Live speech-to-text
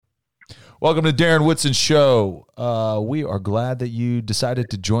Welcome to Darren Whitson's show. We are glad that you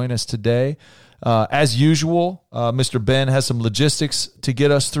decided to join us today. As usual, Mr. Ben has some logistics to get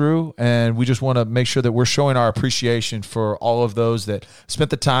us through, and we just want to make sure that we're showing our appreciation for all of those that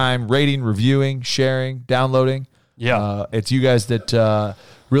spent the time rating, reviewing, sharing, downloading. Yeah. It's you guys that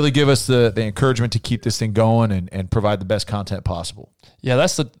really give us the encouragement to keep this thing going and provide the best content possible. Yeah,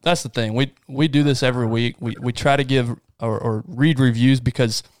 that's the thing. We do this every week. We try to give or read reviews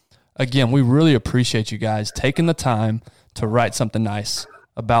because, again, we really appreciate you guys taking the time to write something nice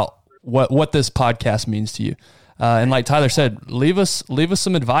about what this podcast means to you. And like Tyler said, leave us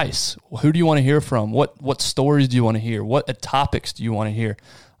some advice. Who do you want to hear from? What stories do you want to hear? What topics do you want to hear?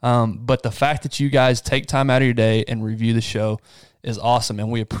 But the fact that you guys take time out of your day and review the show is awesome,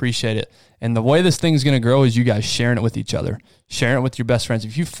 and we appreciate it. And the way this thing's going to grow is you guys sharing it with each other, sharing it with your best friends.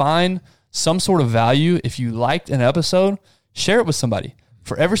 If you find some sort of value, if you liked an episode, share it with somebody.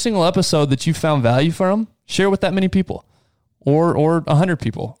 For every single episode that you found value from, share it with that many people. Or 100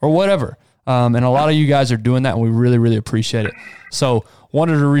 people, or whatever. And a lot of you guys are doing that, and we really, really appreciate it. So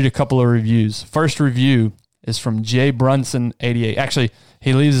wanted to read a couple of reviews. First review is from Jay Brunson 88. Actually,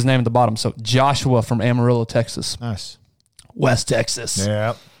 he leaves his name at the bottom. So Joshua from Amarillo, Texas. Nice. West Texas.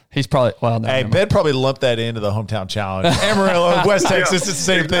 Yeah. He's probably, hey, Ben probably lumped that into the hometown challenge. Amarillo, West Texas, it's the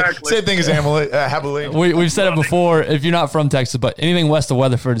same thing. Same thing as Abilene. We've said it before, if you're not from Texas, but anything west of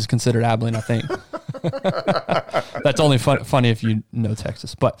Weatherford is considered Abilene, I think. That's only funny if you know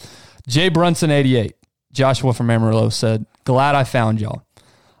Texas. But Jay Brunson 88, Joshua from Amarillo said, glad I found y'all.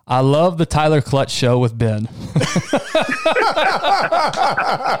 I love the Tyler Clutch show with Ben.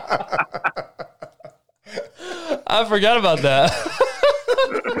 I forgot about that.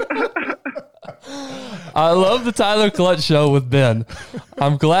 I love the Tyler Clutch show with Ben.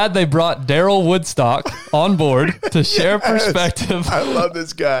 I'm glad they brought Daryl Woodstock on board to share perspective. I love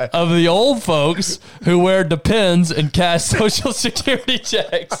this guy. Of the old folks who wear Depends and cash Social Security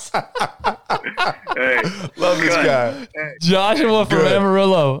checks. Hey, love this guy. Joshua from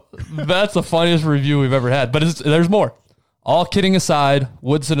Amarillo. That's the funniest review we've ever had. But there's more. All kidding aside,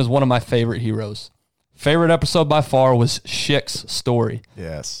 Woodson is one of my favorite heroes. Favorite episode by far was Schick's story.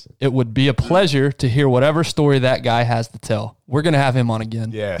 Yes. It would be a pleasure to hear whatever story that guy has to tell. We're going to have him on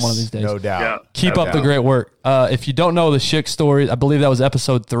again one of these days. No doubt. Yeah, Keep up the great work. If you don't know the Schick story, I believe that was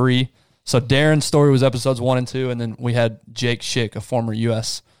episode 3. So Darren's story was episodes 1 and 2, and then we had Jake Schick, a former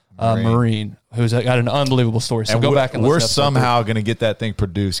U.S. Marine, who's got an unbelievable story. So go back and listen. We're somehow going to get that thing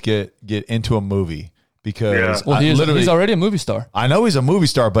produced, get into a movie. Because he's already a movie star. I know he's a movie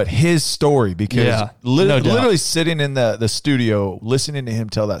star, but his story, because literally sitting in the studio, listening to him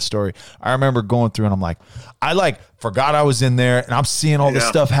tell that story, I remember going through and I'm like, I forgot I was in there and I'm seeing all this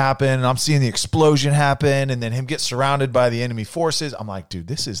stuff happen and I'm seeing the explosion happen and then him get surrounded by the enemy forces. I'm like, dude,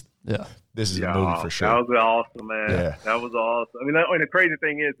 this is a movie for sure. That was awesome, man. Yeah. That was awesome. I mean, and the crazy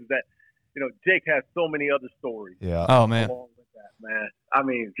thing is that, Jake has so many other stories. Yeah. Oh, man. Man, I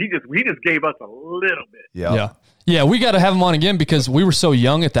mean, he just gave us a little bit. Yeah. We got to have him on again because we were so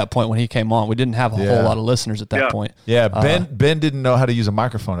young at that point when he came on. We didn't have a whole lot of listeners at that point. Yeah, Ben didn't know how to use a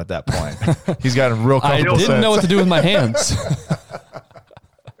microphone at that point. He's got a real. I didn't know what to do with my hands.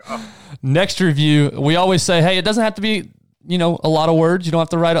 Next review, we always say, hey, it doesn't have to be a lot of words. You don't have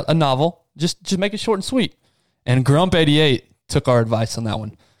to write a novel. Just make it short and sweet. And Grump 88 took our advice on that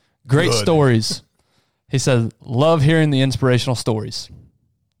one. Great stories. He said, love hearing the inspirational stories.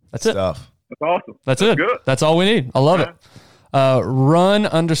 That's it. That's awesome. That's it. Good. That's all we need. I love it.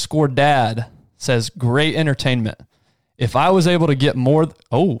 Run_dad says, great entertainment. If I was able to get more...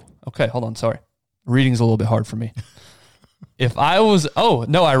 okay. Hold on. Sorry. Reading's a little bit hard for me. If I was...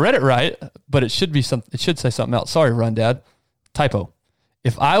 no, I read it right, but it should say something else. Sorry, Run Dad. Typo.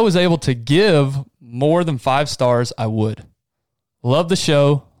 If I was able to give more than 5 stars, I would. Love the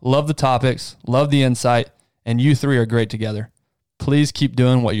show. Love the topics, love the insight, and you 3 are great together. Please keep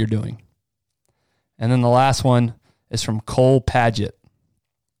doing what you're doing. And then the last one is from Cole Paget.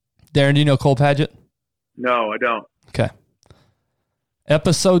 Darren, do you know Cole Paget? No, I don't. Okay.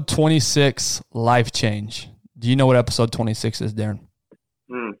 Episode 26, Life Change. Do you know what episode 26 is, Darren?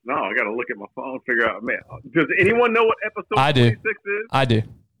 No, I got to look at my phone and figure out. Man, does anyone know what episode 26 is? I do.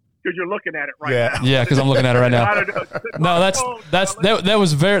 Because you're looking at it right now. Yeah, because I'm looking at it right now. No, that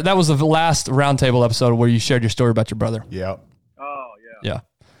was the last Roundtable episode where you shared your story about your brother. Yeah. Oh, Yeah.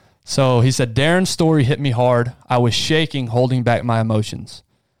 So he said, Darren's story hit me hard. I was shaking, holding back my emotions.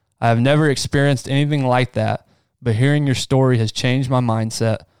 I have never experienced anything like that, but hearing your story has changed my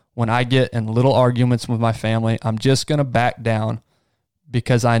mindset. When I get in little arguments with my family, I'm just going to back down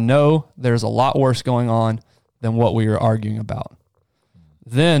because I know there's a lot worse going on than what we are arguing about.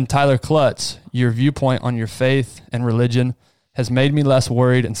 Then, Tyler Klutz, your viewpoint on your faith and religion has made me less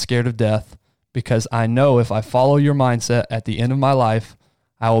worried and scared of death because I know if I follow your mindset at the end of my life,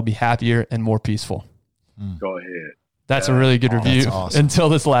 I will be happier and more peaceful. Go ahead. That's a really good review until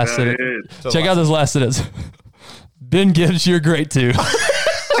this last sentence. Check out this last sentence. Ben Gibbs, you're great too.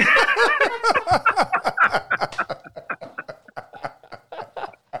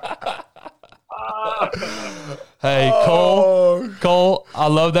 Hey, Cole, I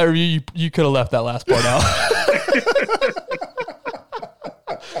love that review. You could have left that last part out.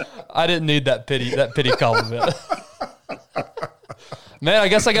 I didn't need that pity compliment. Man, I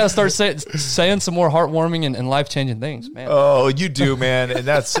guess I got to start saying some more heartwarming and life-changing things, man. Oh, you do, man. And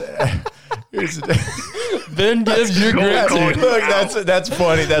that's Ben Gibbs, you're great too. Look, that's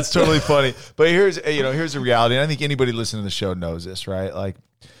funny. That's totally funny. But here's the reality. And I think anybody listening to the show knows this, right? Like,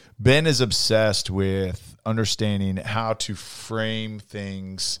 Ben is obsessed with understanding how to frame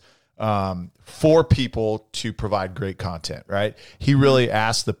things for people to provide great content, right? He really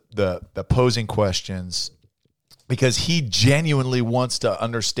asks the posing questions because he genuinely wants to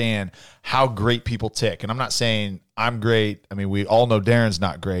understand how great people tick. And I'm not saying I'm great. I mean, we all know Darren's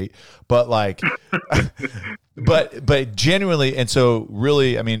not great, but like, but genuinely. And so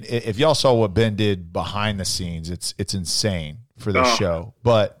really, I mean, if y'all saw what Ben did behind the scenes, it's insane for this show,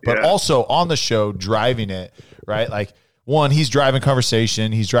 but also on the show, driving it, right? Like, one, he's driving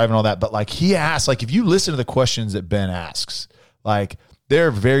conversation, he's driving all that, but like he asks, like, if you listen to the questions that Ben asks, like, they're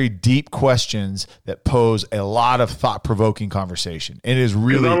very deep questions that pose a lot of thought-provoking conversation. It is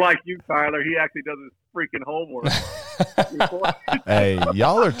really unlike you, Tyler. He actually does his freaking homework. Hey,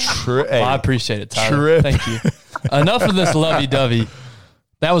 y'all are true. Hey, well, I appreciate it, Tyler. Thank you. Enough of this lovey-dovey.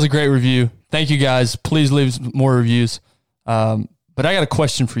 That was a great review. Thank you, guys. Please leave more reviews. But I got a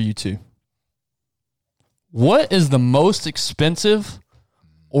question for you two. What is the most expensive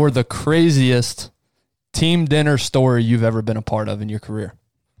or the craziest team dinner story you've ever been a part of in your career?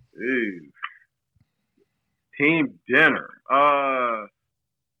 Ooh. Team dinner.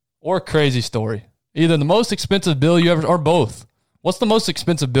 Or crazy story. Either the most expensive bill you ever, or both. What's the most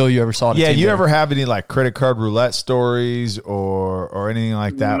expensive bill you ever saw at a team dinner? Ever have any like credit card roulette stories or anything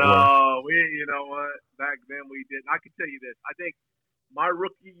like that? No, you know what? Back then we didn't. I can tell you this. I think my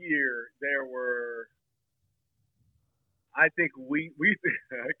rookie year, there were, I think we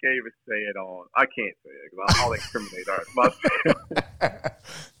I can't even say it on. I can't say it because I'll incriminate ourselves.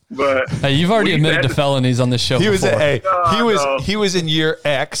 But hey, you've already admitted to felonies on this show. He before. He was in year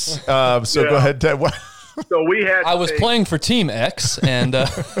X. So go ahead, Ted. So we had. I was playing for Team X, and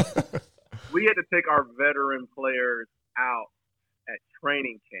we had to take our veteran players out at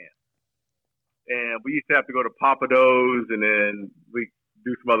training camp, and we used to have to go to Papados, and then we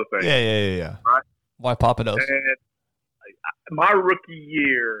do some other things. Yeah. Right? Why Papados? And my rookie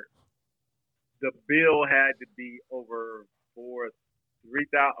year, the bill had to be over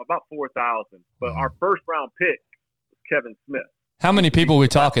about 4,000. But our first round pick was Kevin Smith. How many people were we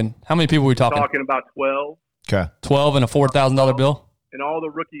talking? Talking about 12. Okay. 12 and a $4,000 bill? And all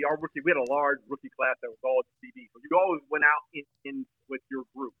our rookie, we had a large rookie class that was all CD. So you always went out in with your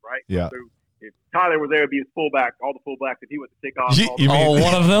group, right? Yeah. So if Tyler was there, it'd be his fullback, all the fullbacks, and he went to take off.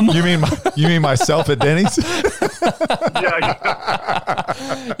 One of them? You mean myself at Denny's?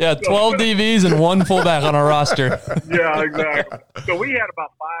 Yeah, 12 DBs and one fullback on our roster. Yeah, exactly. So we had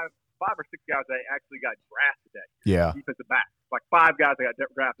about five or six guys that actually got drafted that year. Yeah. Defensive back. Like 5 guys that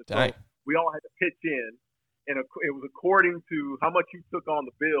got drafted. So Dang. we all had to pitch in, and it was according to how much you took on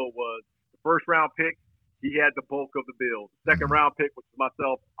the bill was the first round pick, he had the bulk of the bill. The second round pick, which was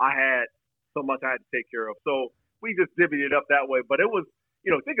myself, I had so much I had to take care of. So we just divvied it up that way. But it was,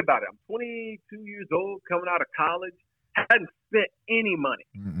 think about it. I'm 22 years old, coming out of college. I hadn't spent any money.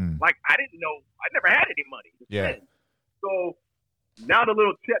 Mm-mm. Like, I didn't know. I never had any money to spend. So now the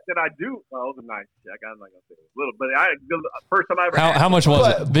little check that I do, well, it was a nice check. I'm not going to say it was little, but first time I ever had. How much was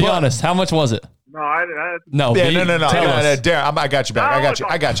it? Be honest. How much was it? No, I didn't. No. Darren, I got you back.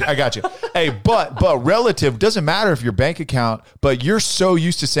 I got you. Hey, but relative, doesn't matter if your bank account, but you're so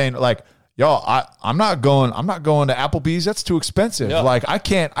used to saying like, y'all, I'm not going to Applebee's. That's too expensive. Yep. Like I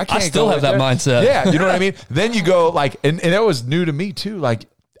can't I still have that mindset. Yeah. You know what I mean? Then you go like, and that was new to me too. Like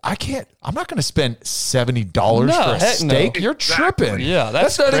I'm not going to spend $70 for a steak. No. You're tripping. Yeah.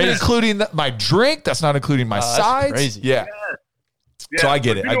 That's not crazy. even including my drink. That's not including my sides. Crazy. Yeah. Yeah, So I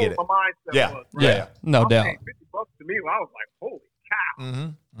get it. My mindset Yeah. was, right? Yeah. No doubt. $50 to me, I was like, holy cow.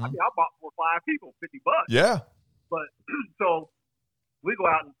 Mm-hmm. I mean, I bought 4 or 5 people $50. Yeah. But so we go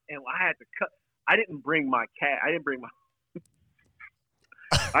out and I had to cut. I didn't bring my cat. I didn't bring my.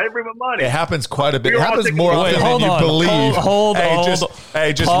 I didn't bring my money. It happens quite a bit. It happens more often than you believe. Hold on.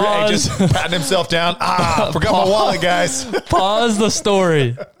 Just patting himself down. Forgot my wallet, guys. Pause the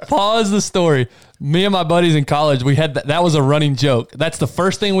story. Me and my buddies in college, we had that was a running joke. That's the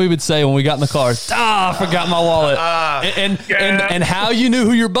first thing we would say when we got in the car. I forgot my wallet. And how you knew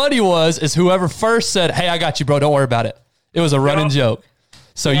who your buddy was is whoever first said, "Hey, I got you, bro. Don't worry about it." It was a running joke.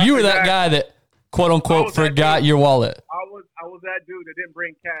 So you were that guy that quote unquote forgot your wallet. I was that dude that didn't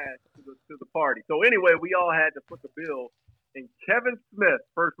bring cash to the party. So anyway, we all had to put the bill. And Kevin Smith,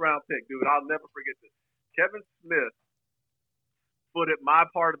 first round pick, dude, I'll never forget this. Kevin Smith footed my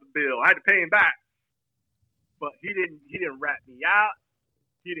part of the bill. I had to pay him back. But he didn't rat me out.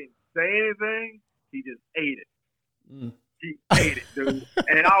 He didn't say anything. He just ate it. He ate it, dude.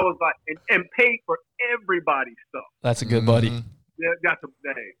 And I was like, and paid for everybody's stuff. That's a good buddy. Yeah, that's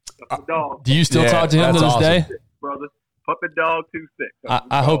a dog. Do you still talk to him to this day? Brother, puppet dog 2-6.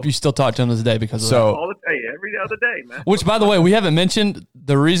 I hope you still talk to him to this day because of that. All the day, every other day, man. Which, by the way, we haven't mentioned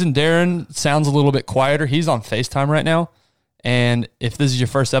the reason Darren sounds a little bit quieter. He's on FaceTime right now. And if this is your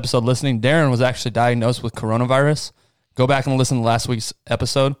first episode listening, Darren was actually diagnosed with coronavirus. Go back and listen to last week's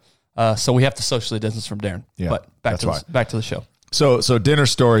episode. So we have to socially distance from Darren. Yeah, but back to the show. So dinner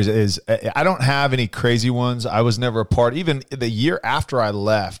stories is, I don't have any crazy ones. I was never a part, even the year after I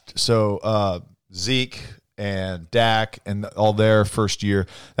left. So Zeke and Dak and all their first year,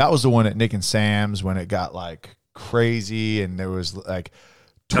 that was the one at Nick and Sam's when it got like crazy and there was like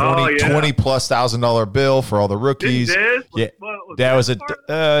 $20 plus $1,000 bill for all the rookies. That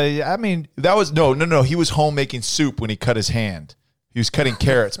was no. He was home making soup when he cut his hand. He was cutting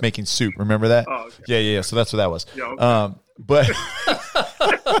carrots, making soup. Remember that? Oh, okay. Yeah. So that's what that was. Yeah, okay. But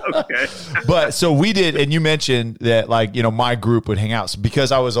okay. But so we did, and you mentioned that my group would hang out. So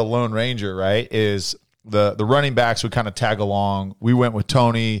because I was a Lone Ranger, right? Is the running backs would kind of tag along. We went with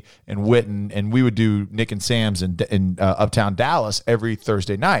Tony and Witten, and we would do Nick and Sam's in uptown Dallas every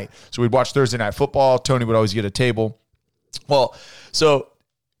Thursday night. So we'd watch Thursday night football. Tony would always get a table. Well, so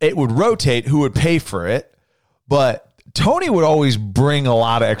it would rotate who would pay for it, but Tony would always bring a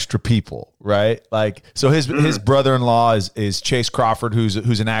lot of extra people, right? Like, so his brother-in-law is Chase Crawford, who's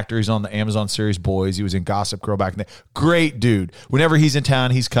an actor. He's on the Amazon series Boys. He was in Gossip Girl back in the day. Great dude. Whenever he's in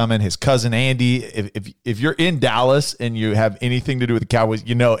town, he's coming. His cousin Andy. If you're in Dallas and you have anything to do with the Cowboys,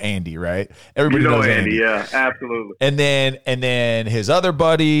 you know Andy, right? Everybody knows Andy. Yeah, absolutely. And then his other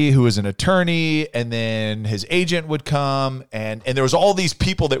buddy, who was an attorney, and then his agent would come, and there was all these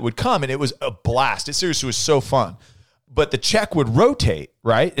people that would come, and it was a blast. It seriously was so fun. But the check would rotate,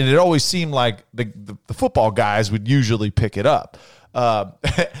 right? And it always seemed like the football guys would usually pick it up.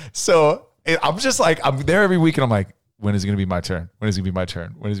 So I'm just like, I'm there every week, and I'm like, when is it going to be my turn? When is it going to be my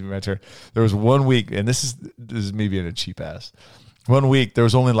turn? When is it going to be my turn? There was one week, and this is me being a cheap ass. One week, there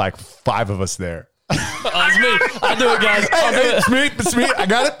was only like 5 of us there. It's me. I'll do it, guys. It's me. I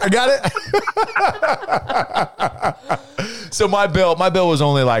got it. So my bill was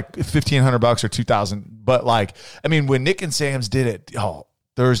only like $1,500 or $2,000. But when Nick and Sam's did it,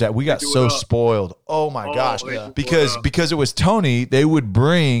 Thursday, we got so spoiled. Oh my gosh. Because it was Tony, they would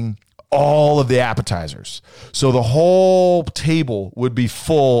bring all of the appetizers. So the whole table would be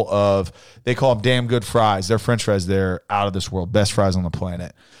full of, they call them damn good fries. They're French fries. They're out of this world. Best fries on the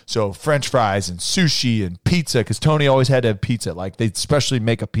planet. So French fries and sushi and pizza, because Tony always had to have pizza. Like, they especially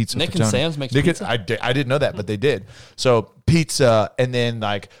make a pizza Nick for Tony. and Sam's makes pizza? I didn't know that, but they did. So pizza, and then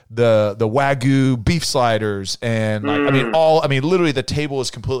like the Wagyu beef sliders, and literally the table is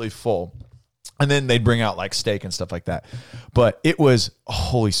completely full. And then they'd bring out like steak and stuff like that. But it was,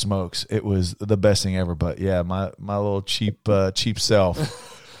 holy smokes, it was the best thing ever. But yeah, my little cheap self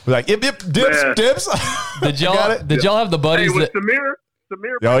was like, yip, dips. Did y'all have the buddies that Samir?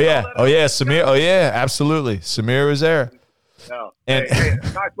 Oh yeah, Samir. Oh yeah, absolutely. Samir was there. Yeah. And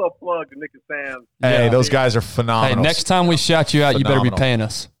nice little plug to Nick and Sam. Hey, those guys are phenomenal. Hey, next time we shout you out, you better be paying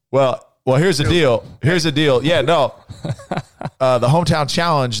us. Well, here's the deal. Yeah, no. The hometown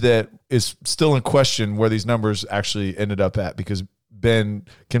challenge that is still in question where these numbers actually ended up at, because Ben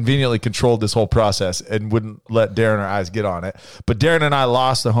conveniently controlled this whole process and wouldn't let Darren or I get on it. But Darren and I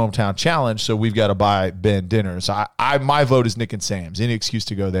lost the hometown challenge, so we've got to buy Ben dinner. So my vote is Nick and Sam's. Any excuse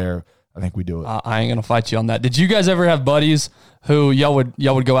to go there, I think we do it. I ain't gonna fight you on that. Did you guys ever have buddies who y'all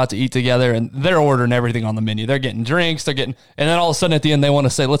would go out to eat together, and they're ordering everything on the menu? They're getting drinks, and then all of a sudden at the end they want to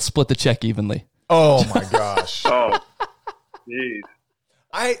say, let's split the check evenly. Oh my gosh. Oh, jeez.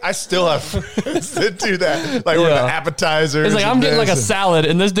 I still have friends that do that. Like with the appetizers. It's like, I'm getting like a salad,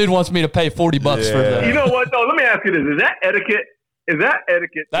 and this dude wants me to pay $40 for that. You know what, though? Let me ask you this. Is that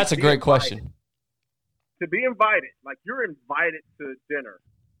etiquette? That's a great question. to be invited, like you're invited to dinner.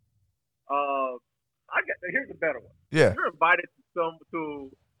 Here's a better one. Yeah. You're invited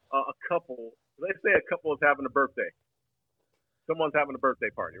to a couple. Let's say a couple is having a birthday. Someone's having a birthday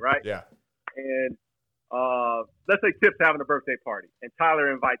party, right? Yeah. And let's say Tip's having a birthday party, and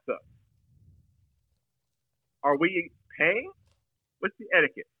Tyler invites us. Are we paying? What's the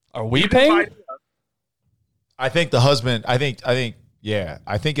etiquette? Are we paying? I think the husband. I think. Yeah.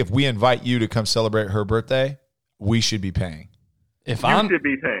 I think if we invite you to come celebrate her birthday, we should be paying. You should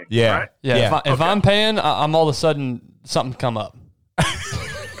be paying. Yeah. Right? Yeah. If I'm paying, I'm all of a sudden something come up.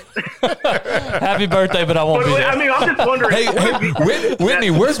 Happy birthday, but I won't be there. I mean, I'm just wondering. Hey,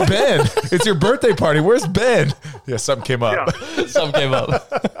 Whitney, where's Ben? It's your birthday party. Where's Ben? Yeah, something came up. Yeah. Something came up.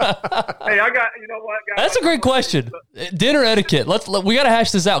 Hey, you know what, guys? That's a great question. Dinner etiquette. We got to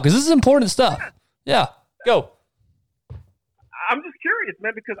hash this out because this is important stuff. Yeah, go. I'm just curious,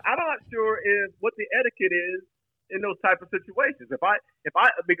 man, because I'm not sure what the etiquette is in those type of situations.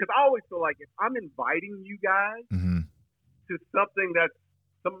 Because I always feel like if I'm inviting you guys to something that's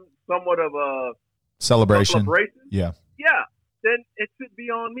somewhat of a celebration, yeah, then it should be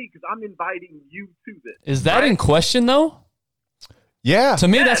on me because I'm inviting you to this. Is that in question though? Yeah. To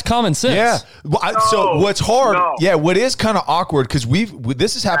me, that's common sense. Yeah. Well, so what's hard? No. Yeah. What is kind of awkward because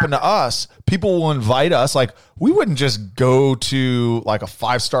this has happened to us. People will invite us. Like we wouldn't just go to like a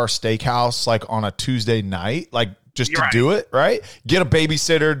 5-star steakhouse like on a Tuesday night, like just to do it, right? Get a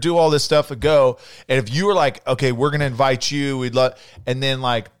babysitter, do all this stuff and go. And if you were like, okay, we're gonna invite you, we'd love, and then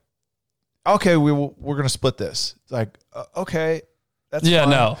like, okay, we're gonna split this. It's like, okay. That's fine.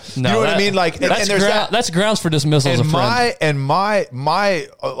 No. You know what I mean? Like, that's grounds for dismissal as a friend. My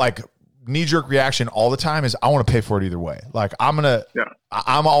like knee-jerk reaction all the time is I want to pay for it either way. Like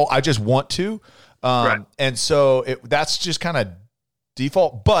I just want to. And so that's just kind of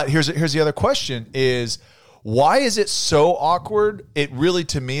default. But here's the other question is why is it so awkward? It really,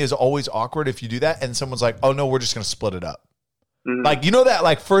 to me, is always awkward if you do that and someone's like, oh no, we're just going to split it up. Like, you know that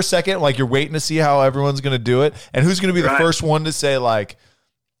like first second, like you're waiting to see how everyone's going to do it. And who's going to be the first one to say like,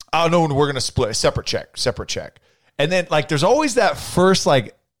 oh no, we're going to split separate check. And then like, there's always that first,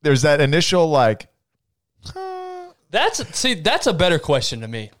 like there's that initial like, That's a better question to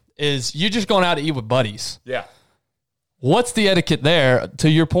me is you just going out to eat with buddies. Yeah. What's the etiquette there to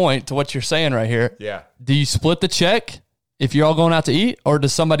your point, to what you're saying right here? Yeah. Do you split the check if you're all going out to eat or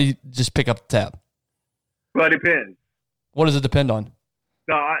does somebody just pick up the tab? Well, it depends. What does it depend on?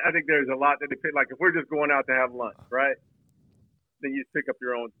 No, I think there's a lot that depends. Like if we're just going out to have lunch, right? Then you pick up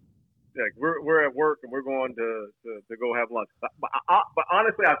your own. Like we're at work and we're going to go have lunch. But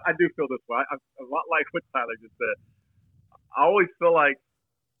honestly, I do feel this way. A lot like what Tyler just said. I always feel like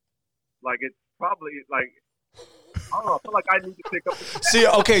it's probably like. I don't know. I feel like I need to pick up. See,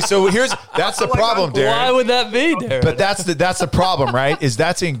 okay, so that's the problem, Darren. Why would that be, Darren? But that's the problem, right? Is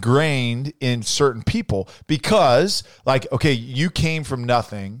that's ingrained in certain people because, like, okay, you came from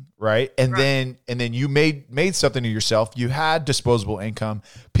nothing, right? And then you made something of yourself. You had disposable income.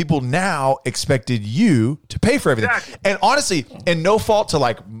 People now expected you to pay for everything. Exactly. And honestly, and no fault to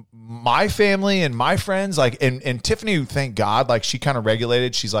like my family and my friends, like, and Tiffany, thank God, like she kind of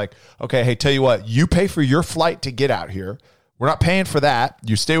regulated. She's like, okay, hey, tell you what, you pay for your flight to get out here. We're not paying for that.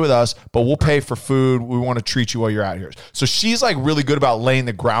 You stay with us, but we'll pay for food. We want to treat you while you're out here. So she's like really good about laying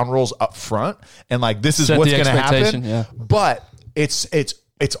the ground rules up front. And like, this is what's going to happen. Yeah. But it's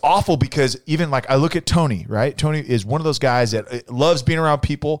awful because even like I look at Tony, right? Tony is one of those guys that loves being around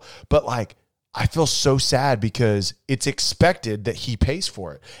people, but like, I feel so sad because it's expected that he pays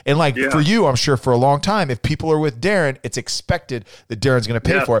for it. And like for you, I'm sure for a long time, if people are with Darren, it's expected that Darren's going to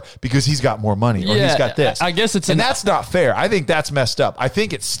pay for it because he's got more money or he's got this. I guess that's not fair. I think that's messed up. I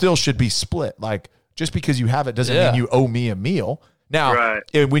think it still should be split. Like just because you have it doesn't mean you owe me a meal. Now,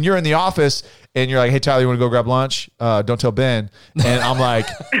 when you're in the office and you're like, hey, Tyler, you want to go grab lunch? Don't tell Ben. And I'm like,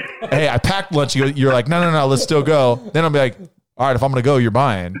 hey, I packed lunch. You're like, no, let's still go. Then I'll be like, all right, if I'm going to go, you're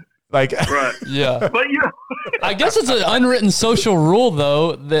buying. Like, yeah. But I guess it's an unwritten social rule,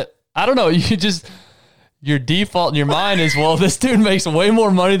 though, that I don't know. Your default in your mind is, well, this dude makes way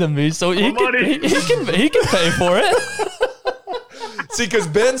more money than me, so he can pay for it. See, because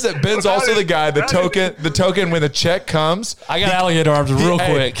Ben's also the guy, the token when the check comes. I got alligator arms real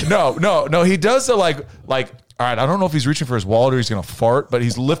quick. No. He does the like. All right, I don't know if he's reaching for his wallet or he's going to fart, but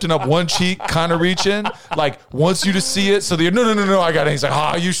he's lifting up one cheek, kind of reaching, like wants you to see it. So no, I got it. He's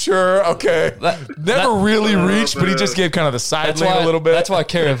like, you sure? Okay. Never really reached, but he just gave kind of the side lean a little bit. That's why I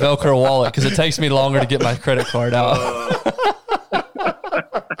carry a Velcro wallet, because it takes me longer to get my credit card out.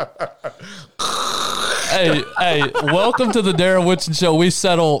 Hey, welcome to the Darren Woodson Show. We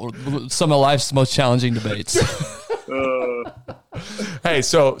settle some of life's most challenging debates. Hey,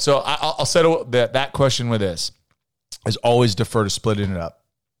 so I'll settle that question with this: is always defer to splitting it up.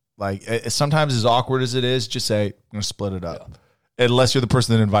 Like sometimes, as awkward as it is, just say, "I'm going to split it up," unless you're the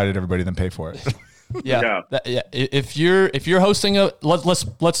person that invited everybody, then pay for it. Yeah. If you're hosting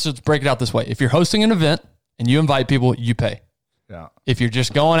let's just break it out this way. If you're hosting an event and you invite people, you pay. Yeah. If you're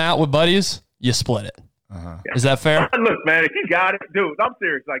just going out with buddies, you split it. Is that fair? Look, man, if you got it, dude, I'm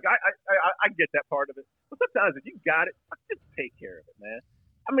serious. Like I get that part of it, but sometimes if you got it, just take care of it, man.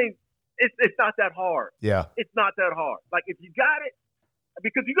 I mean, it's not that hard. Yeah. It's not that hard. Like if you got it,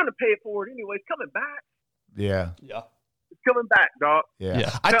 because you're gonna pay it forward anyway. It's coming back. Yeah. Yeah. It's coming back, dog.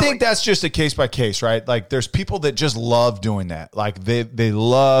 Yeah. I think that's just a case by case, right? Like there's people that just love doing that. Like they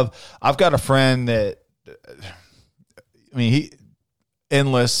love. I've got a friend that, I mean,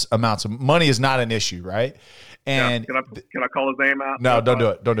 endless amounts of money is not an issue, right? And can I call his name out? No, don't do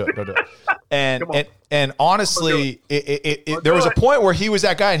it. Don't do it. And honestly, there was a point where he was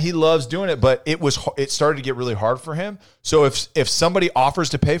that guy and he loves doing it, but it started to get really hard for him. So if somebody offers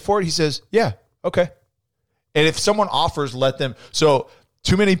to pay for it, he says, "Yeah, okay." And if someone offers, let them. So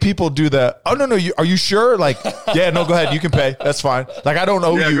too many people do the, "Oh no, are you sure?" Like, yeah, no, go ahead, you can pay. That's fine. Like I don't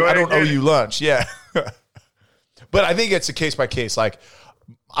owe you. I don't owe you lunch. Yeah. But I think it's a case by case. Like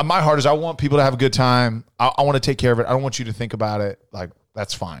my heart is I want people to have a good time. I want to take care of it. I don't want you to think about it. Like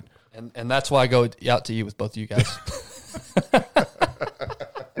that's fine. And that's why I go out to eat with both of you guys. Let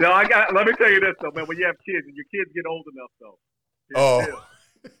me tell you this though, man. When you have kids and your kids get old enough though.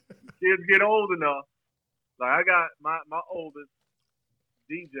 Kids get old enough. Like I got my oldest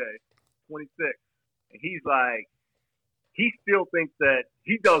DJ, 26, and he's like, he still thinks that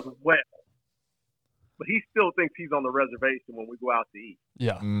he does well. But he still thinks he's on the reservation when we go out to eat.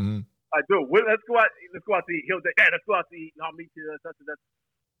 Yeah. Mm-hmm. I do. Let's go out to eat. He'll say, "Dad, let's go out to eat. And I'll meet you." That's.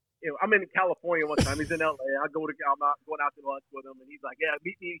 I'm in California one time. He's in LA. I'm going out to lunch with him, and he's like, "Yeah,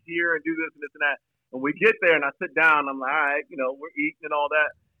 meet me here and do this and this and that." And we get there, and I sit down. I'm like, "All right, we're eating and all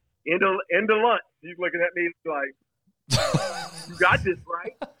that." End of lunch. He's looking at me like, "You got this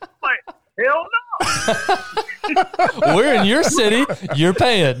right?" I'm like, hell no. We're in your city. You're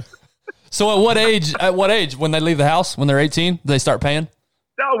paying. So at what age, when they leave the house, when they're 18, do they start paying?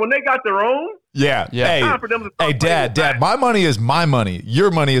 No, when they got their own. Yeah. Yeah. Time for them to Hey, Dad, my money is my money. Your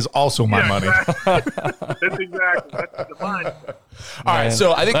money is also my money. Exactly. That's the line. All right,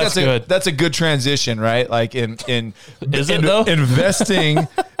 so I think that's a good transition, right? Like investing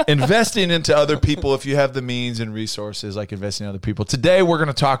into other people if you have the means and resources, like investing in other people. Today we're going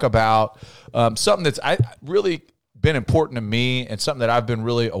to talk about something that's really been important to me and something that I've been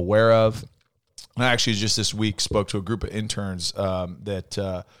really aware of. I actually just this week spoke to a group of interns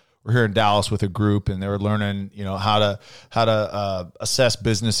that we're here in Dallas with a group, and they were learning, how to assess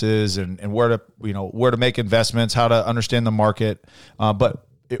businesses and where to make investments, how to understand the market. But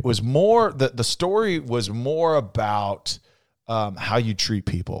it was more the story was more about how you treat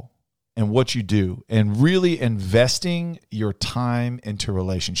people and what you do, and really investing your time into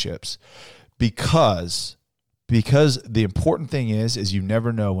relationships, because the important thing is you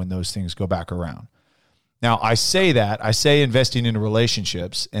never know when those things go back around. Now, I say investing into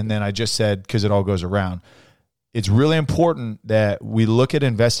relationships, and then I just said, because it all goes around. It's really important that we look at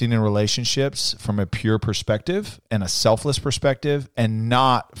investing in relationships from a pure perspective and a selfless perspective, and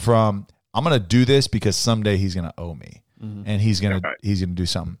not from, I'm going to do this because someday he's going to owe me. Mm-hmm. And he's gonna do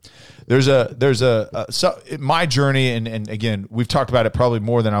something. There's my journey, and again, we've talked about it probably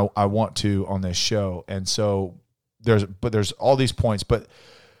more than I want to on this show. And so there's all these points, but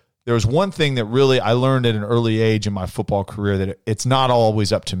there was one thing that really I learned at an early age in my football career, that it's not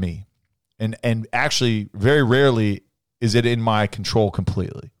always up to me, and actually very rarely is it in my control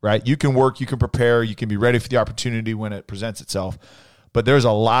completely. Right? You can work, you can prepare, you can be ready for the opportunity when it presents itself, but there's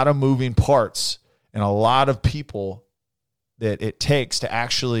a lot of moving parts and a lot of people that it takes to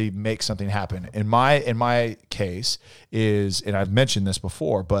actually make something happen. In my case is, and I've mentioned this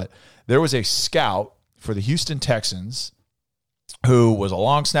before, but there was a scout for the Houston Texans who was a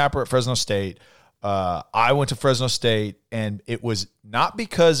long snapper at Fresno State. I went to Fresno State, and it was not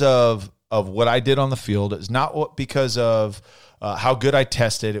because of what I did on the field. It was not because of how good I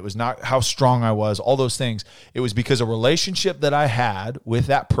tested. It was not how strong I was, all those things. It was because of a relationship that I had with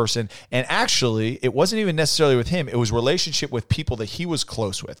that person. And actually, it wasn't even necessarily with him. It was relationship with people that he was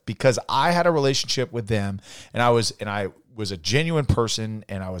close with, because I had a relationship with them, and I was a genuine person,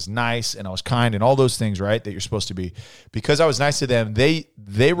 and I was nice and I was kind and all those things, right, that you're supposed to be. Because I was nice to them, they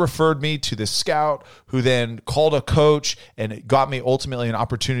referred me to this scout who then called a coach, and it got me ultimately an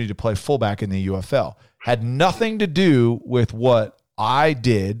opportunity to play fullback in the UFL. Had nothing to do with what I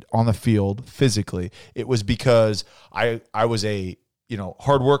did on the field physically. It was because I was a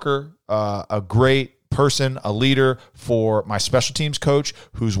hard worker, a great person, a leader for my special teams coach,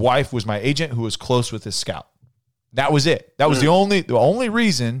 whose wife was my agent, who was close with this scout. That was it. That was the only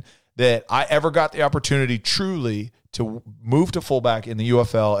reason that I ever got the opportunity truly to move to fullback in the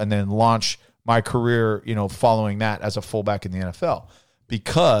UFL and then launch my career, following that as a fullback in the NFL,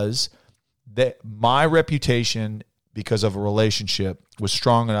 because that my reputation, because of a relationship, was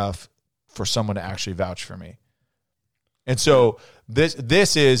strong enough for someone to actually vouch for me. And so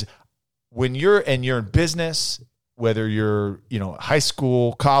this is when you're in business, whether you're, high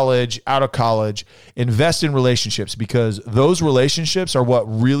school, college, out of college, invest in relationships, because those relationships are what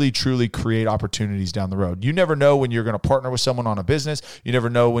really, truly create opportunities down the road. You never know when you're going to partner with someone on a business. You never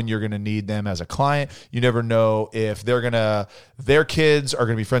know when you're going to need them as a client. You never know if their kids are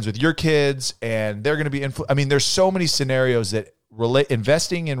going to be friends with your kids, and they're going to be there's so many scenarios that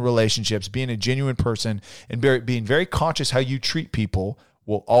investing in relationships, being a genuine person, and being very conscious how you treat people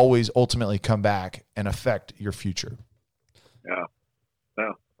will always ultimately come back and affect your future. Yeah.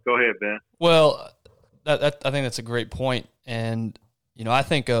 Go ahead, Ben. Well, I think that's a great point. And, I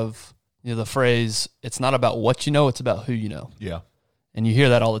think of the phrase, it's not about what you know, it's about who you know. Yeah. And you hear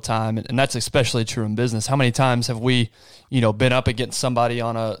that all the time. And that's especially true in business. How many times have we, been up against somebody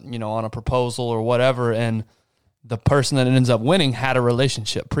on a proposal or whatever, and the person that ends up winning had a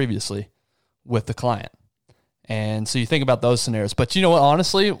relationship previously with the client? And so you think about those scenarios. But you know what,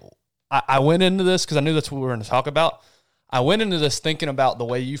 honestly, I went into this because I knew that's what we were going to talk about. I went into this thinking about the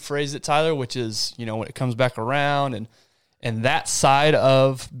way you phrased it, Tyler, which is, when it comes back around and that side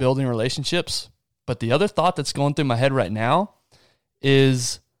of building relationships. But the other thought that's going through my head right now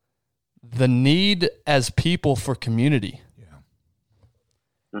is the need as people for community.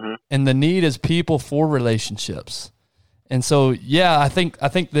 Yeah. Mm-hmm. And the need as people for relationships. And so, yeah, I think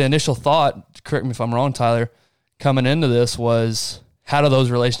the initial thought, correct me if I'm wrong, Tyler, coming into this was, how do those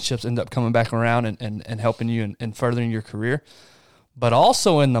relationships end up coming back around and helping you and furthering your career? But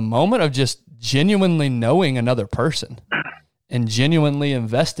also in the moment of just genuinely knowing another person and genuinely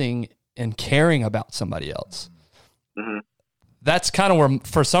investing and caring about somebody else. Mm-hmm. That's kind of where,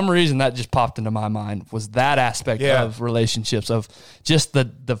 for some reason, that just popped into my mind, was that aspect of relationships, of just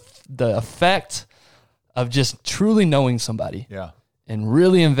the effect of just truly knowing somebody. Yeah. And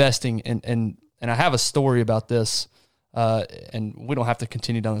really investing. And I have a story about this, and we don't have to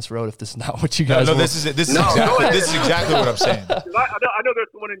continue down this road if this is not what you guys want. This is exactly what I'm saying. I know there's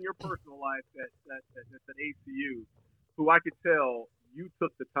someone in your personal life that's an ACU who I could tell you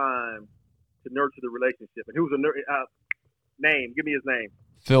took the time to nurture the relationship. And who was name? Give me his name.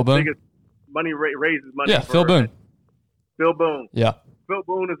 Phil Boone. Money raises money. Yeah, Phil Boone. Phil Boone. Yeah. Phil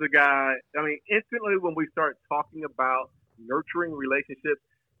Boone is a guy. Instantly when we start talking about nurturing relationships,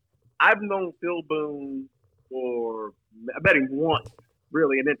 I've known Phil Boone for, I bet him once,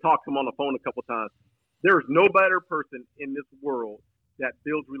 really, and then talked to him on the phone a couple times. There is no better person in this world that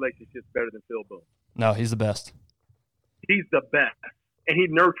builds relationships better than Phil Boone. No, he's the best. He's the best. And he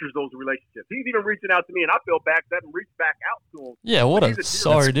nurtures those relationships. He's even reaching out to me, and I feel bad because I haven't reached back out to him. Yeah, what a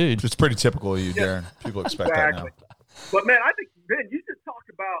sorry dude. It's pretty typical of you, Darren. People expect that now. But, man, I think, Ben, you should talk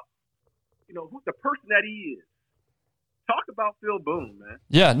about, who the person that he is. Talk about Phil Boone, man.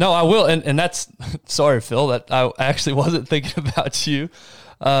 Yeah, no, I will. And that's, sorry, Phil, that I actually wasn't thinking about you.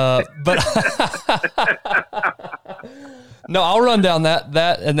 But no, I'll run down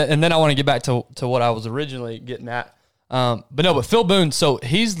that and then I want to get back to what I was originally getting at. But Phil Boone, so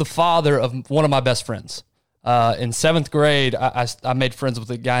he's the father of one of my best friends. In 7th grade, I made friends with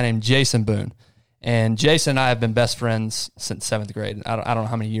a guy named Jason Boone. And Jason and I have been best friends since 7th grade. I don't know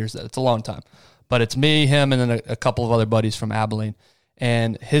how many years that. It's a long time. But it's me, him, and then a couple of other buddies from Abilene.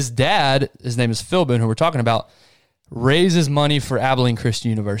 And his dad, his name is Phil Boone, who we're talking about, raises money for Abilene Christian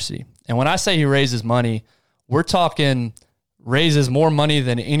University. And when I say he raises money, we're talking raises more money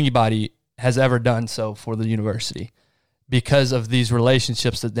than anybody has ever done so for the university because of these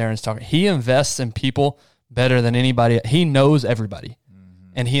relationships that Darren's talking. He invests in people better than anybody. He knows everybody,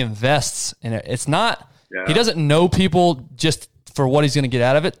 and he invests in it. It's not, he doesn't know people just for what he's going to get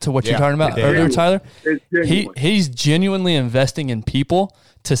out of it, to what you're talking about earlier, Tyler. He's genuinely investing in people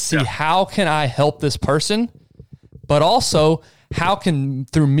to see how can I help this person, but also how can,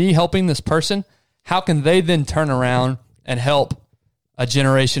 through me helping this person, how can they then turn around and help a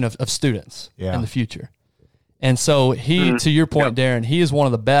generation of students in the future? And so to your point, Darren, he is one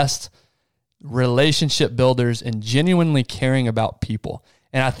of the best relationship builders and genuinely caring about people.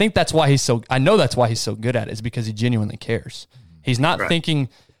 And I think that's why I know that's why he's so good at it, is because he genuinely cares. He's not thinking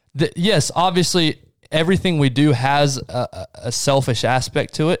that, yes, obviously everything we do has a selfish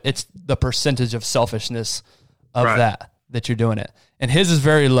aspect to it. It's the percentage of selfishness of that you're doing it. And his is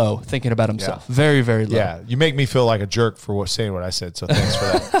very low, thinking about himself. Yeah. Very, very low. Yeah, you make me feel like a jerk for saying what I said, so thanks for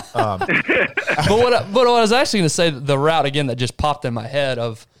that. But what I was actually going to say, the route, again, that just popped in my head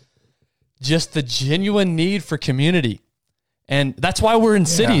of just the genuine need for community. And that's why we're in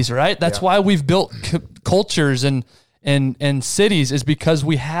cities, right? That's why we've built cultures and cities, is because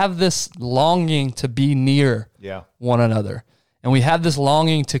we have this longing to be near one another. And we have this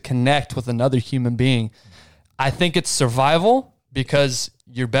longing to connect with another human being. I think it's survival because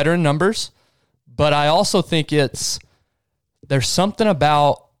you're better in numbers, but I also think there's something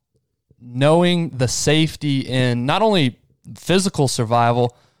about knowing the safety in not only physical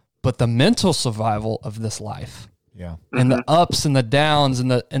survival, but the mental survival of this life. Yeah. And the ups and the downs and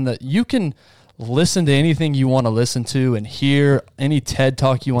the you can listen to anything you want to listen to and hear any TED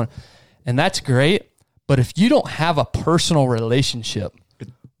talk you want. And that's great. But if you don't have a personal relationship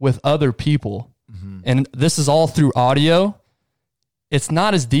with other people, and this is all through audio, it's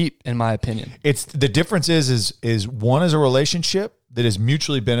not as deep, in my opinion. It's the difference is one is a relationship that is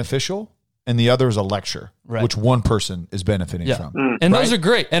mutually beneficial, and the other is a lecture, which one person is benefiting from. And those are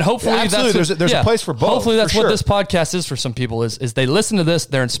great. And hopefully there's a place for both. Hopefully that's what this podcast is for some people is they listen to this,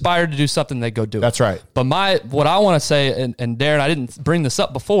 they're inspired to do something, they go do it. That's right. But what I want to say, and Darren, I didn't bring this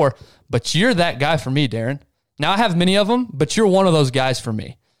up before, but you're that guy for me, Darren. Now I have many of them, but you're one of those guys for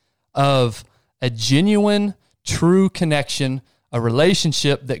me of a genuine, true connection, a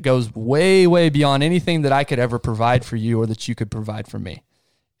relationship that goes way, way beyond anything that I could ever provide for you or that you could provide for me.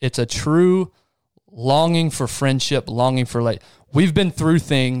 It's a true longing for friendship, longing for we've been through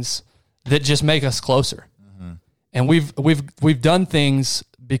things that just make us closer. Mm-hmm. And we've done things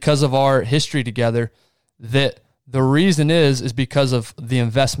because of our history together that the reason is because of the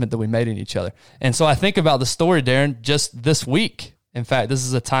investment that we made in each other. And so I think about the story, Darren, just this week. In fact, this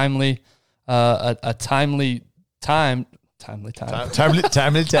is a timely time.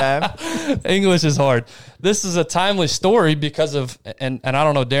 English is hard. This is a timely story because of, and I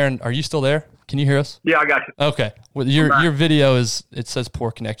don't know, Darren, are you still there? Can you hear us? Yeah, I got you. Okay. Well, your video it says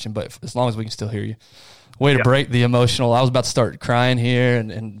poor connection, but as long as we can still hear you. Way to break the emotional. I was about to start crying here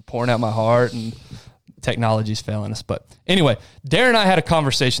and pouring out my heart, and technology's failing us. But anyway, Darren and I had a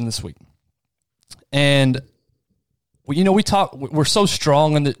conversation this week, and we talk, we're so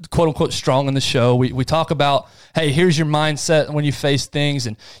strong in the quote unquote strong in the show. We talk about, hey, here's your mindset when you face things,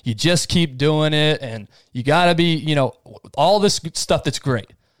 and you just keep doing it, and you got to be, all this stuff that's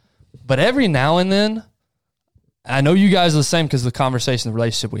great. But every now and then, I know you guys are the same because of the conversation, the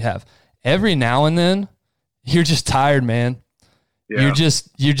relationship we have. Every now and then, you're just tired, man. Yeah.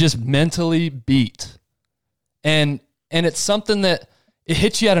 You're just mentally beat. And it's something that it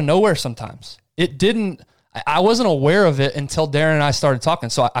hits you out of nowhere sometimes. I wasn't aware of it until Darren and I started talking.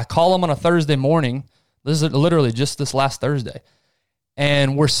 So I call him on a Thursday morning. This is literally just this last Thursday.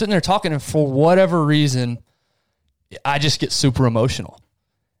 And we're sitting there talking, and for whatever reason, I just get super emotional.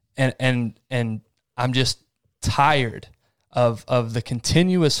 And I'm just tired of the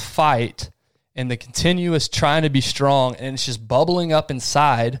continuous fight and the continuous trying to be strong, and it's just bubbling up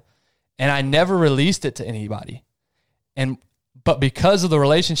inside, and I never released it to anybody. But because of the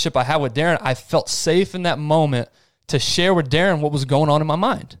relationship I had with Darren, I felt safe in that moment to share with Darren what was going on in my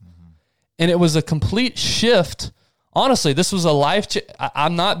mind. Mm-hmm. And it was a complete shift. Honestly, this was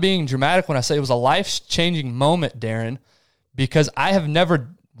I'm not being dramatic when I say it was a life-changing moment, Darren, because I have never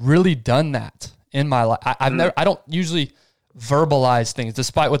really done that in my life. I don't usually verbalize things,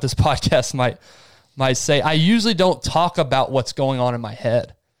 despite what this podcast might say. I usually don't talk about what's going on in my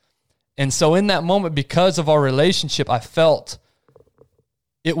head. And so in that moment, because of our relationship, I felt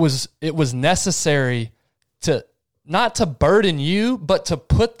it was necessary to not to burden you, but to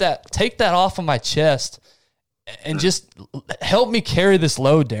take that off of my chest and just help me carry this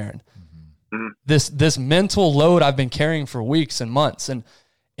load, Darren. Mm-hmm. This mental load I've been carrying for weeks and months. And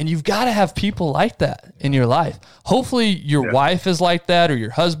you've got to have people like that in your life. Hopefully your wife is like that, or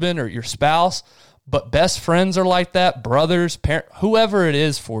your husband or your spouse, but best friends are like that, brothers, parents, whoever it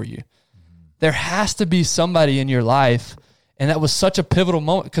is for you. There has to be somebody in your life. And that was such a pivotal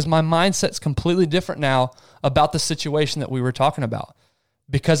moment because my mindset's completely different now about the situation that we were talking about,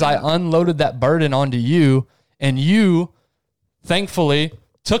 because I unloaded that burden onto you, and you thankfully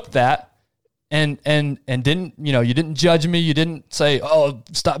took that and didn't, you didn't judge me. You didn't say, oh,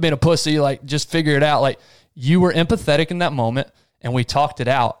 stop being a pussy. Like, just figure it out. Like, you were empathetic in that moment, and we talked it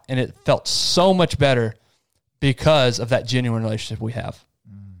out, and it felt so much better because of that genuine relationship we have.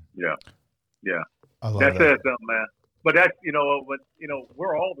 Yeah. I love that that. says something, man. But that's,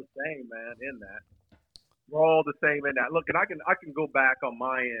 we're all the same, man, in that. We're all the same in that. Look, and I can go back on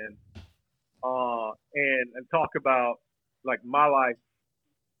my end and talk about, like, my life.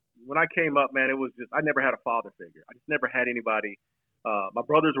 When I came up, man, it was just, I never had a father figure. I just never had anybody. My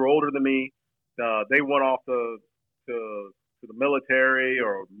brothers were older than me. They went off to the military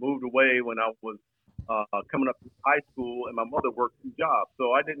or moved away when I was coming up to high school, and my mother worked 2 jobs.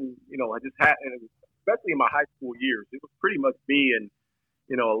 So I didn't, I just had, and it was, especially in my high school years, it was pretty much me and,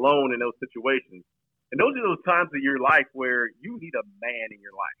 alone in those situations. And those are those times of your life where you need a man in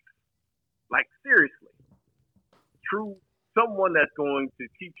your life. Like, seriously. True, someone that's going to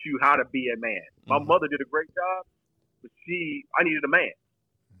teach you how to be a man. My mother did a great job, but I needed a man.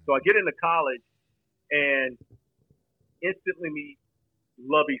 So I get into college and instantly meet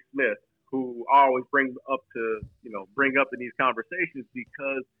Lovey Smith, who I always bring up in these conversations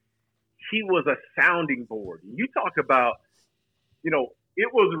because he was a sounding board. You talk about, it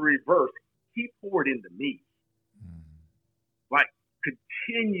was a reverse. He poured into me, like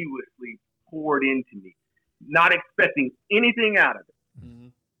continuously poured into me, not expecting anything out of it. Mm-hmm.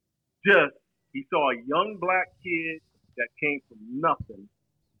 Just, he saw a young black kid that came from nothing,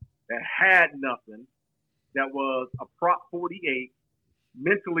 that had nothing, that was a Prop 48,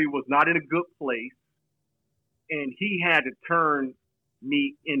 mentally was not in a good place, and he had to turn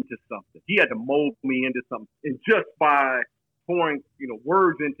me into something. He had to mold me into something. And just by pouring,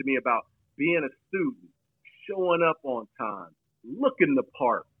 words into me about being a student, showing up on time, looking the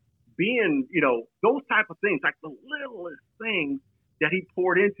part, being, those type of things, like the littlest things that he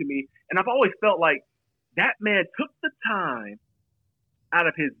poured into me. And I've always felt like that man took the time out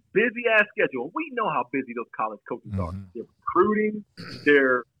of his busy ass schedule. We know how busy those college coaches are. They're recruiting.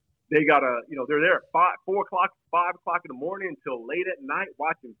 They're there at 4 o'clock, 5 o'clock in the morning until late at night,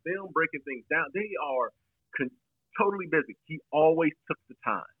 watching film, breaking things down. They are totally busy. He always took the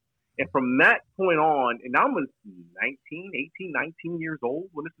time. And from that point on, and I was 18, 19 years old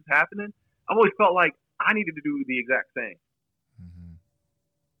when this was happening, I always felt like I needed to do the exact same.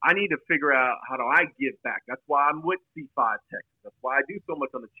 I need to figure out how do I give back. That's why I'm with C5 Texas. That's why I do so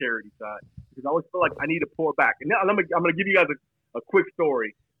much on the charity side, because I always feel like I need to pour back. And now I'm going to give you guys a quick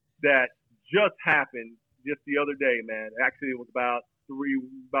story that just happened just the other day, man. Actually, it was about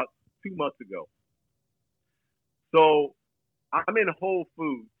 2 months ago. So I'm in Whole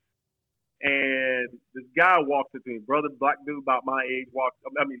Foods, and this guy walks up to me, brother, black dude about my age,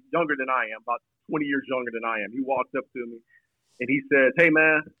 younger than I am, about 20 years younger than I am. He walks up to me, and he says, "Hey,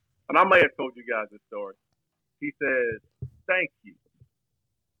 man," and I may have told you guys this story. He says, "Thank you."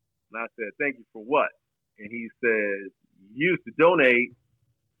 And I said, "Thank you for what?" And he says, "You used to donate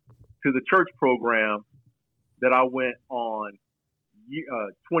to the church program that I went on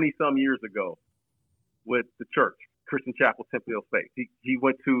 20-some years ago with the church, Christian Chapel, Temple Hill Faith." He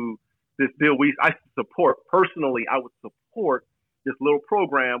went to this deal. I support, personally, I would support this little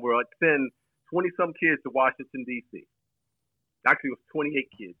program where I'd send 20-some kids to Washington, D.C. Actually, it was 28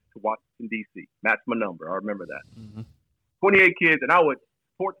 kids to Washington, D.C. That's my number. I remember that. 28 kids, and I would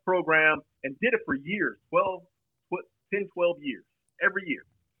support the program and did it for years, 10, 12 years, every year.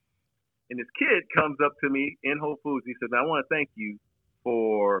 And this kid comes up to me in Whole Foods. He says, "I want to thank you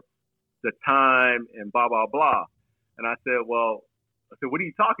for the time and blah, blah, blah." And I said, "What are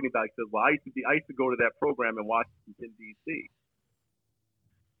you talking about?" He says, "Well, I used to go to that program in Washington, D.C.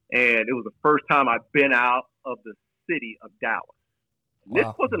 And it was the first time I've been out of the city of Dallas. Wow.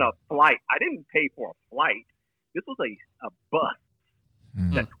 This wasn't a flight. I didn't pay for a flight. This was a bus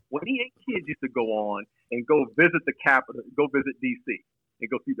that 28 kids used to go on and go visit the Capitol, go visit D.C. and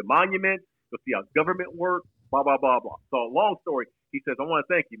go see the monuments, go see how government works, blah, blah, blah, blah." So long story, he says, "I want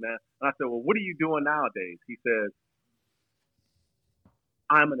to thank you, man." And I said, "Well, what are you doing nowadays?" He says,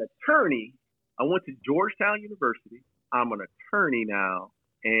 "I'm an attorney. I went to Georgetown University. I'm an attorney now,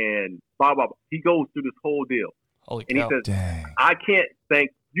 and blah, blah, blah." He goes through this whole deal. Holy and cow. He says, Dang. "I can't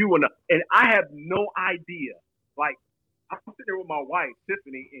thank you enough." And I have no idea. Like, I'm sitting there with my wife,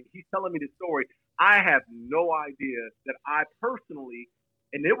 Tiffany, and he's telling me this story. I have no idea that I personally,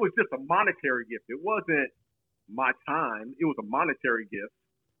 and it was just a monetary gift. It wasn't my time. It was a monetary gift,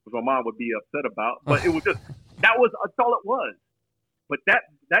 which my mom would be upset about. But it was just, that's all it was. But that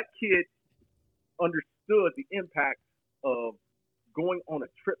kid understood the impact of going on a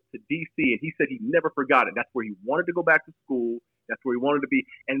trip to D.C., and he said he never forgot it. That's where he wanted to go back to school. That's where he wanted to be.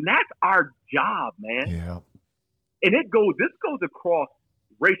 And that's our job, man. Yeah. And this goes across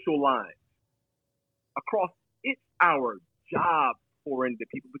racial lines. across, it's our job to pour into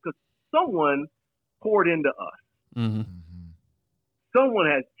people because someone poured into us. Mm-hmm. Someone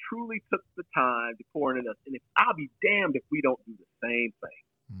has truly took the time to pour into us. And I'll be damned if we don't do the same thing.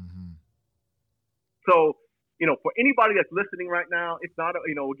 Mm-hmm. So, for anybody that's listening right now, it's not,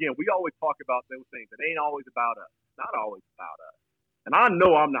 again, we always talk about those things. It ain't always about us. It's not always about us. And I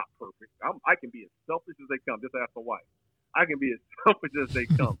know I'm not perfect. I can be as selfish as they come. Just ask my wife. I can be as selfish as they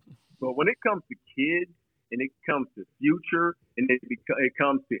come. But when it comes to kids and it comes to future and it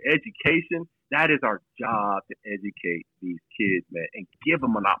comes to education, that is our job to educate these kids, man, and give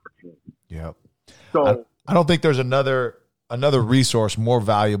them an opportunity. Yeah. So I don't think there's another resource more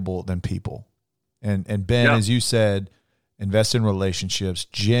valuable than people. And Ben, as you said, invest in relationships,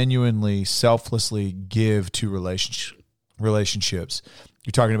 genuinely, selflessly give to relationships.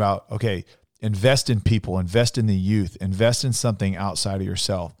 You're talking about, okay, invest in people, invest in the youth, invest in something outside of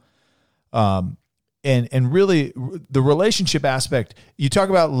yourself. And really the relationship aspect, you talk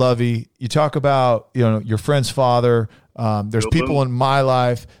about Lovey, you talk about, your friend's father. There's people in my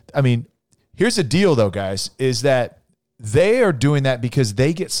life. I mean, here's the deal though, guys, is that they are doing that because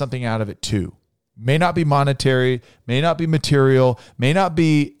they get something out of it too. May not be monetary, may not be material, may not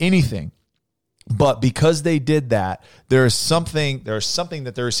be anything. But because they did that, there's something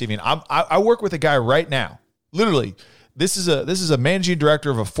that they're receiving. I work with a guy right now. Literally, this is a managing director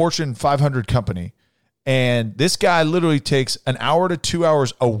of a Fortune 500 company, and this guy literally takes an hour to 2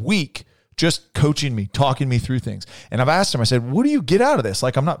 hours a week just coaching me, talking me through things. And I've asked him, I said, "What do you get out of this?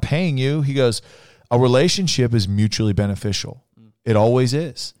 Like, I'm not paying you." He goes, "A relationship is mutually beneficial. It always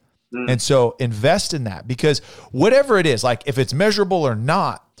is." And so invest in that, because whatever it is, like if it's measurable or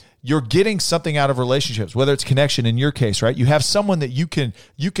not, you're getting something out of relationships, whether it's connection in your case, right? You have someone that you can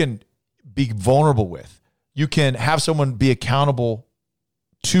be vulnerable with. You can have someone be accountable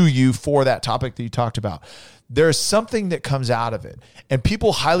to you for that topic that you talked about. There's something that comes out of it, and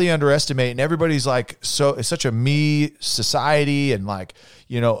people highly underestimate, and everybody's like, so it's such a me society, and like,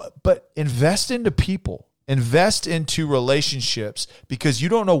 but invest into people. Invest into relationships, because you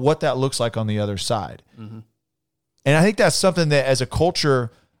don't know what that looks like on the other side. Mm-hmm. And I think that's something that as a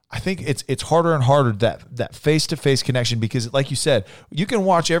culture, I think it's harder and harder, that face-to-face connection, because like you said, you can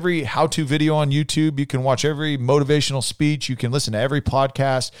watch every how-to video on YouTube. You can watch every motivational speech. You can listen to every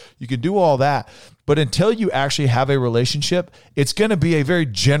podcast. You can do all that. But until you actually have a relationship, it's going to be a very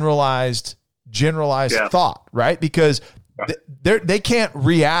generalized thought, right? Because they can't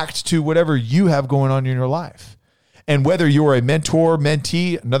react to whatever you have going on in your life. And whether you're a mentor,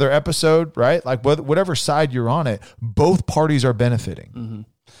 mentee, another episode, right? Like whatever side you're on it, both parties are benefiting. Mm-hmm.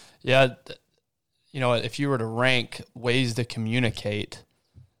 Yeah. If you were to rank ways to communicate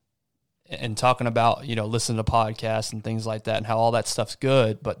and talking about, listening to podcasts and things like that and how all that stuff's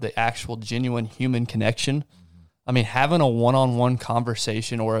good, but the actual genuine human connection, I mean, having a one-on-one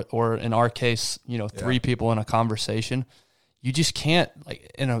conversation or in our case, three people in a conversation, you just can't,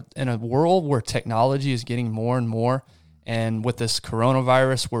 like, in a world where technology is getting more and more, and with this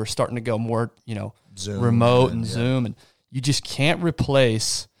coronavirus, we're starting to go more, Zoom, remote and Zoom, and you just can't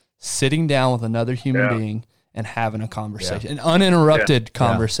replace sitting down with another human being and having a conversation, an uninterrupted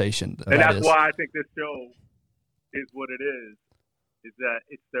conversation. And that's why I think this show is what it is that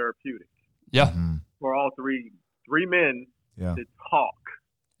it's therapeutic. Yeah. Mm-hmm. For all three men to talk.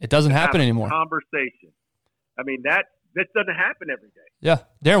 It doesn't happen anymore. Conversation. I mean, this doesn't happen every day. Yeah.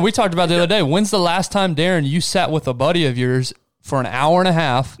 Darren, we talked about the other day. When's the last time, Darren, you sat with a buddy of yours for an hour and a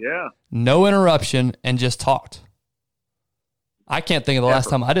half, no interruption, and just talked? I can't think of the last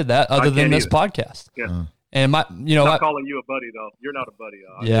time I did that other than this podcast. Yeah. And I'm not calling you a buddy, though. You're not a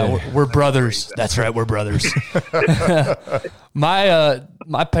buddy. We're brothers. That's right. We're brothers.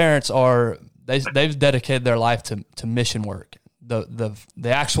 My parents they've dedicated their life to mission work. The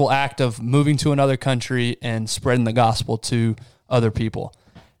actual act of moving to another country and spreading the gospel to other people.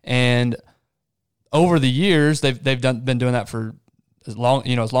 And over the years, they've been doing that for as long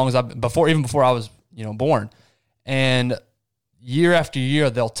as even before I was born. And year after year,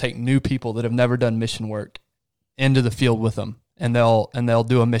 they'll take new people that have never done mission work into the field with them, and they'll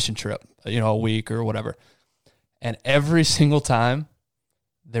do a mission trip, a week or whatever. And every single time,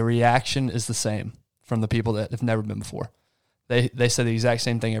 the reaction is the same from the people that have never been before. They said the exact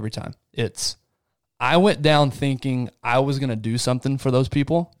same thing every time. I went down thinking I was going to do something for those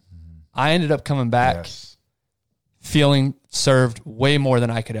people. I ended up coming back feeling served way more than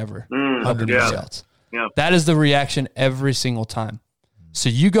I could ever have anybody else. Yeah. That is the reaction every single time. So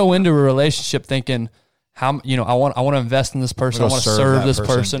you go into a relationship thinking, I want to invest in this person. I want to serve this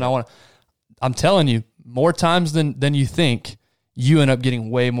person. I'm telling you, more times than you think, you end up getting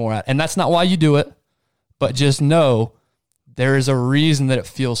way more out. And that's not why you do it. but just know there is a reason that it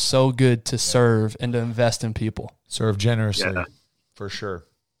feels so good to serve and to invest in people. Serve generously, for sure.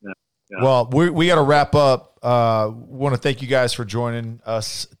 Yeah. Yeah. Well, we got to wrap up. Want to thank you guys for joining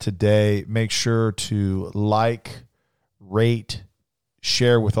us today. Make sure to like, rate,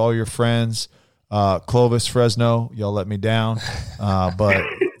 share with all your friends. Clovis, Fresno, y'all let me down, but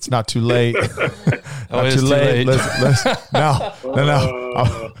it's not too late. Not too late. No.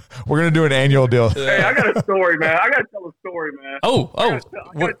 We're gonna do an annual deal. Hey, I got a story, man. I got to tell a story, man. I got to tell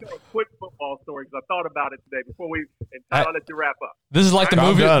a quick football story because I thought about it today before I'll let you wrap up. This is like the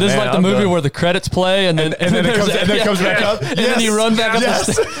movie. This is like the movie where the credits play and then it comes back up, and then you run back up.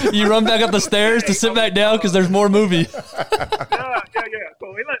 You run back up the stairs to sit back down because there's more movie. Yeah.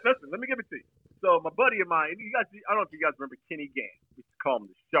 So listen, let me give it to you. So my buddy of mine, I don't know if you guys remember Kenny Gant. We used to call him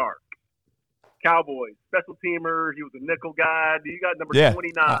the Shark. Cowboys, special teamer. He was a nickel guy. You got number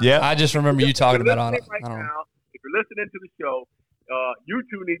 29. Yeah, I just remember you talking about it. Right now, if you're listening to the show, you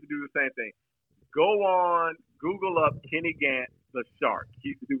two need to do the same thing. Go on, Google up Kenny Gant, the Shark.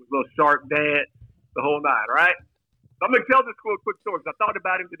 He used to do his little shark dance, the whole nine, right? So I'm going to tell this quick story because I thought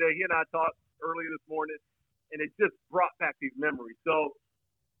about him today. He and I talked earlier this morning, and it just brought back these memories. So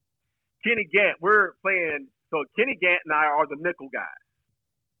Kenny Gant, we're playing. So Kenny Gant and I are the nickel guys.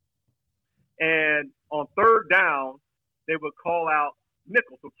 And on third down, they would call out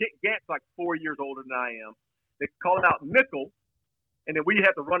nickel. So Gant's like 4 years older than I am. They call it out nickel, and then we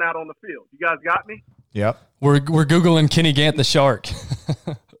had to run out on the field. You guys got me? Yep. We're Googling Kenny Gant the Shark.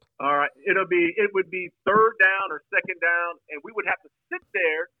 All right. It would be third down or second down, and we would have to sit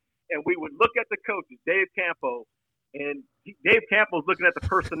there, and we would look at the coaches, Dave Campo, and Dave Campbell's looking at the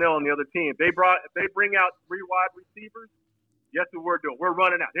personnel on the other team. If they bring out 3 wide receivers, guess what we're doing? We're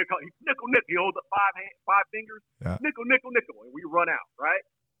running out. He's nickel. He holds up five fingers. Yeah. Nickel. And we run out, right?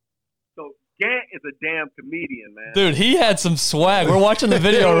 So Gant is a damn comedian, man. Dude, he had some swag. We're watching the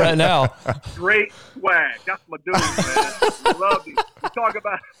video right now. Great swag. That's my dude, man. Love him.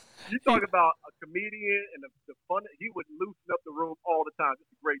 You talk about a comedian and the fun. He would loosen up the room all the time.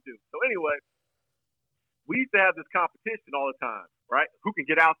 Just a great dude. So anyway, we used to have this competition all the time, right? Who can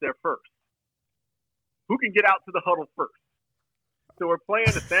get out there first? Who can get out to the huddle first? So we're playing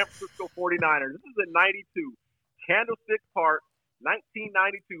the San Francisco 49ers. This is in 92. Candlestick Park,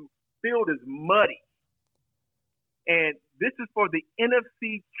 1992. Field is muddy. And this is for the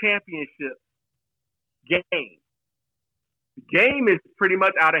NFC Championship game. The game is pretty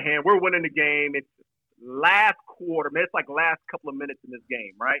much out of hand. We're winning the game. It's last quarter. Man, it's like last couple of minutes in this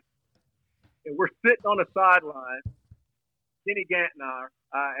game, right? And we're sitting on the sideline, Kenny Gant and I,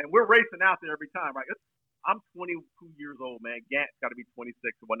 and we're racing out there every time, right? I'm 22 years old, man. Gant's got to be 26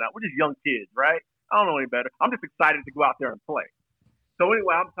 and whatnot. We're just young kids, right? I don't know any better. I'm just excited to go out there and play. So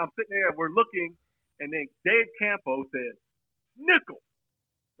anyway, I'm sitting there, and we're looking, and then Dave Campo says, nickel,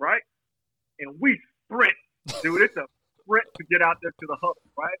 right? And we sprint. Dude, it's a sprint to get out there to the huddle,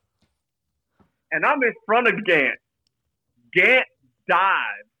 right? And I'm in front of Gant. Gant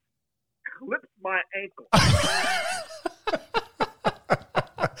dives, clips my ankle.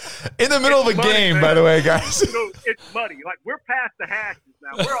 In the middle of a game, man. By the way, guys. It's muddy. Like, we're past the hashes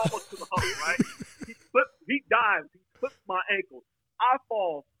now. We're almost to the huddle, right? He dives. He clips my ankle. I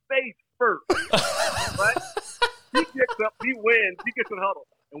fall face first, right? He gets up. He wins. He gets to the huddle.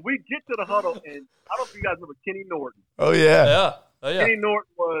 And we get to the huddle, and I don't know if you guys remember Kenny Norton. Oh, yeah. Kenny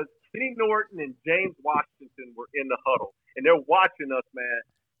Norton and James Washington were in the huddle, and they're watching us, man.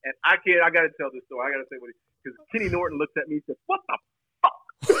 And I got to tell this story. I got to say what because Kenny Norton looked at me and said, "What the fuck?"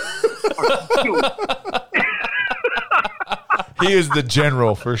 He is the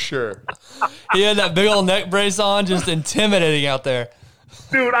general for sure. He had that big old neck brace on, just intimidating out there.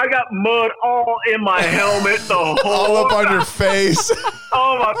 Dude, I got mud all in my helmet, the whole all up on your face.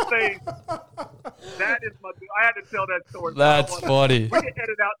 All my face. That is my dude. I had to tell that story. That's funny. We can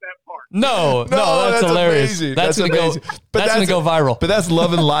edit out that part. No, that's hilarious. Amazing. That's gonna amazing. That's gonna go viral. But that's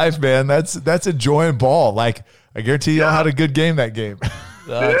loving life, man. That's enjoying ball. Like, I guarantee y'all had a good game that game.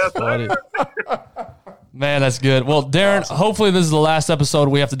 That's funny. Man, that's good. Well, Darren, hopefully this is the last episode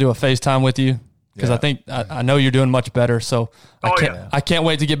we have to do a FaceTime with you because I think I know you're doing much better. So I can't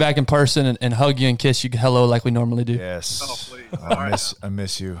wait to get back in person and hug you and kiss you hello like we normally do. Yes. Oh, please. I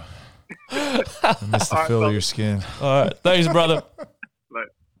miss you. I miss the feel of your skin. All right. Thanks, brother.